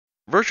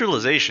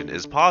Virtualization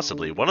is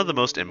possibly one of the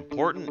most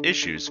important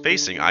issues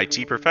facing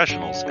IT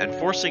professionals and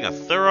forcing a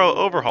thorough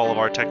overhaul of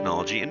our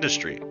technology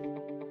industry.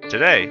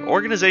 Today,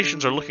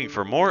 organizations are looking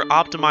for more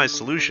optimized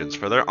solutions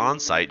for their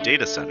on-site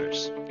data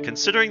centers.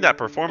 Considering that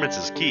performance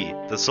is key,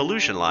 the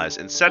solution lies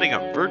in setting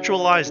up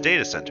virtualized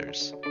data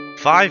centers.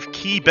 5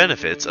 key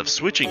benefits of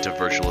switching to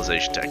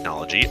virtualization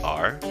technology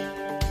are: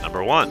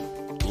 Number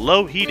 1.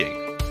 Low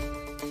heating.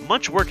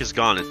 Much work has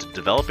gone into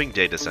developing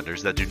data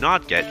centers that do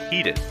not get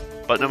heated.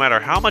 But no matter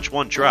how much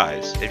one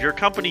tries, if your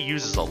company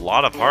uses a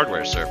lot of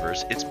hardware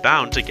servers, it's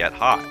bound to get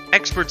hot.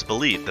 Experts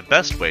believe the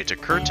best way to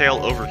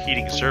curtail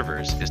overheating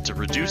servers is to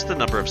reduce the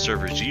number of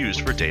servers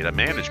used for data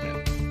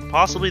management.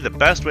 Possibly the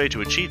best way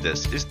to achieve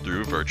this is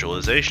through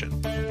virtualization.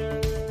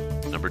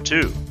 Number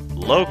 2.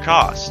 Low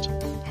cost.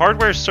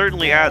 Hardware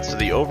certainly adds to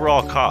the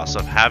overall cost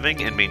of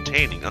having and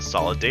maintaining a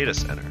solid data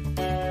center.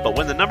 But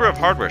when the number of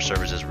hardware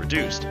servers is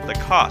reduced, the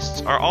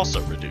costs are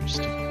also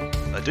reduced.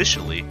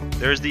 Additionally,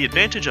 there is the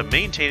advantage of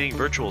maintaining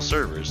virtual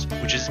servers,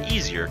 which is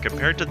easier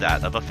compared to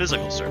that of a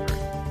physical server.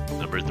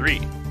 Number 3.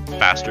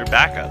 Faster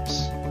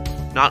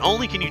backups. Not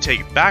only can you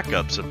take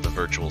backups of the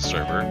virtual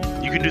server,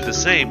 you can do the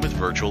same with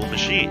virtual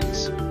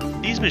machines.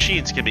 These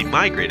machines can be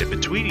migrated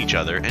between each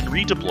other and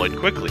redeployed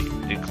quickly,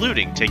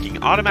 including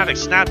taking automatic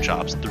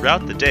snapshots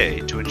throughout the day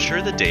to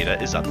ensure the data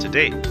is up to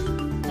date.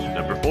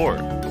 Number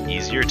 4.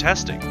 Easier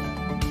testing.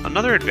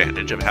 Another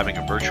advantage of having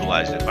a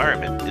virtualized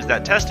environment is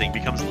that testing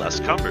becomes less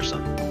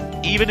cumbersome.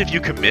 Even if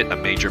you commit a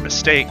major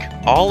mistake,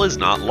 all is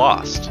not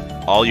lost.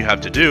 All you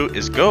have to do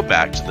is go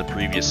back to the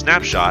previous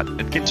snapshot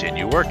and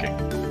continue working.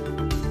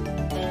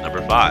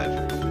 Number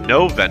 5.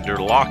 No vendor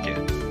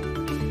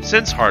lock-in.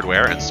 Since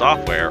hardware and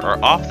software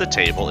are off the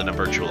table in a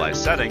virtualized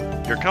setting,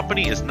 your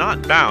company is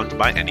not bound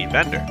by any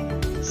vendor.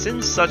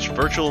 Since such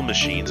virtual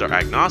machines are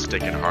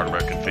agnostic in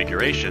hardware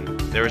configuration,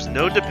 there is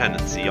no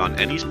dependency on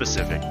any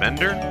specific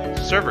vendor,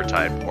 server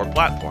type, or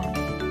platform.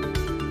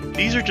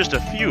 These are just a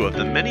few of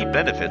the many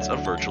benefits of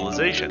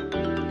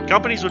virtualization.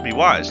 Companies would be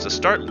wise to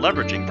start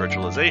leveraging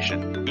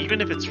virtualization, even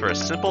if it's for a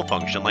simple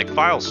function like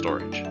file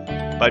storage.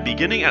 By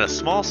beginning at a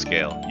small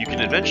scale, you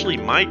can eventually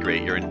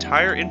migrate your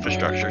entire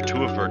infrastructure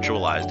to a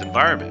virtualized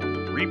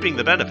environment, reaping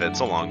the benefits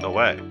along the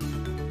way.